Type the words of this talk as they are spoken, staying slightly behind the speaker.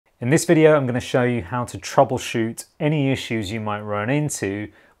In this video, I'm going to show you how to troubleshoot any issues you might run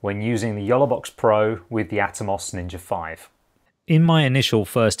into when using the YoloBox Pro with the Atomos Ninja V. In my initial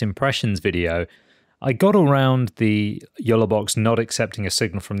first impressions video, I got around the YoloBox not accepting a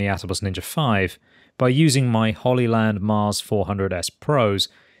signal from the Atomos Ninja V by using my Hollyland Mars 400S Pros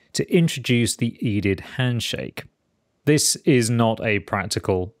to introduce the EDID handshake. This is not a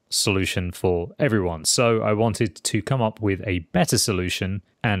practical solution for everyone, so I wanted to come up with a better solution,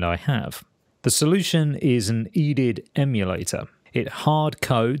 and I have. The solution is an EDID emulator. It hard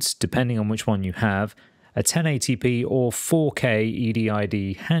codes, depending on which one you have, a 1080p or 4K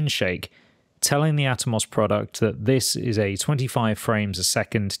EDID handshake, telling the Atomos product that this is a 25 frames a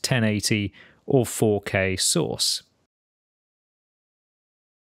second 1080 or 4K source.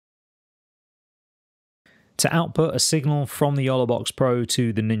 To output a signal from the YoloBox Pro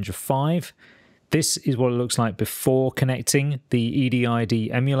to the Ninja V, this is what it looks like before connecting the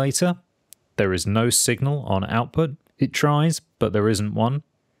EDID emulator. There is no signal on output. It tries, but there isn't one.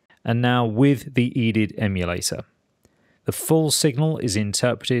 And now with the EDID emulator. The full signal is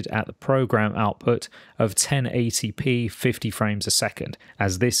interpreted at the program output of 1080p 50 frames a second,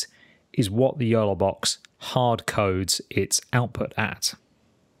 as this is what the YoloBox hard codes its output at.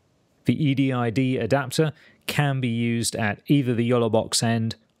 The EDID adapter can be used at either the YoloBox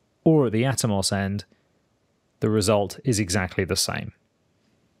end or at the Atomos end. The result is exactly the same.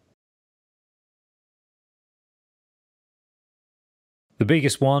 The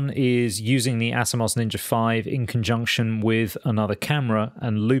biggest one is using the Atomos Ninja V in conjunction with another camera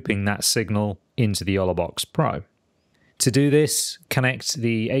and looping that signal into the YoloBox Pro. To do this, connect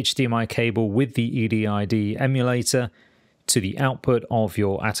the HDMI cable with the EDID emulator to the output of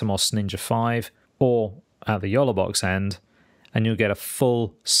your Atomos Ninja V or at the YoloBox end, and you'll get a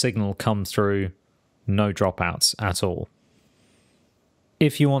full signal come through, no dropouts at all.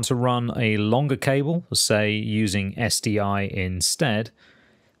 If you want to run a longer cable, say using SDI instead,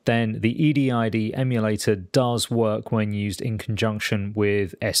 then the EDID emulator does work when used in conjunction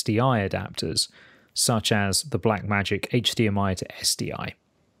with SDI adapters, such as the Blackmagic HDMI to SDI.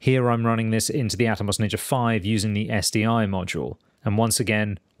 Here I'm running this into the Atomos Ninja V using the SDI module, and once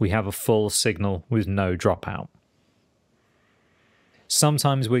again we have a full signal with no dropout.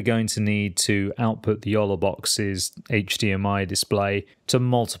 Sometimes we're going to need to output the YoloBox's HDMI display to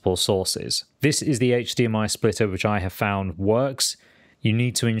multiple sources. This is the HDMI splitter which I have found works. You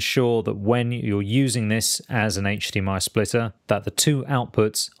need to ensure that when you're using this as an HDMI splitter, that the two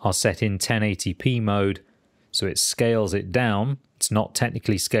outputs are set in 1080p mode, so it scales it down. It's not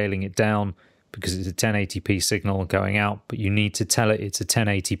technically scaling it down because it's a 1080p signal going out, but you need to tell it it's a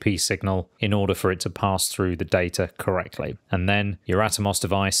 1080p signal in order for it to pass through the data correctly. And then your Atomos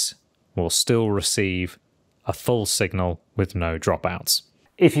device will still receive a full signal with no dropouts.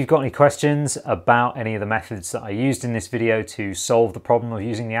 If you've got any questions about any of the methods that I used in this video to solve the problem of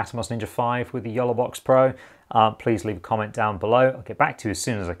using the Atomos Ninja V with the YoloBox Pro, please leave a comment down below. I'll get back to you as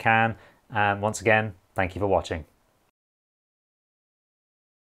soon as I can. And once again, thank you for watching.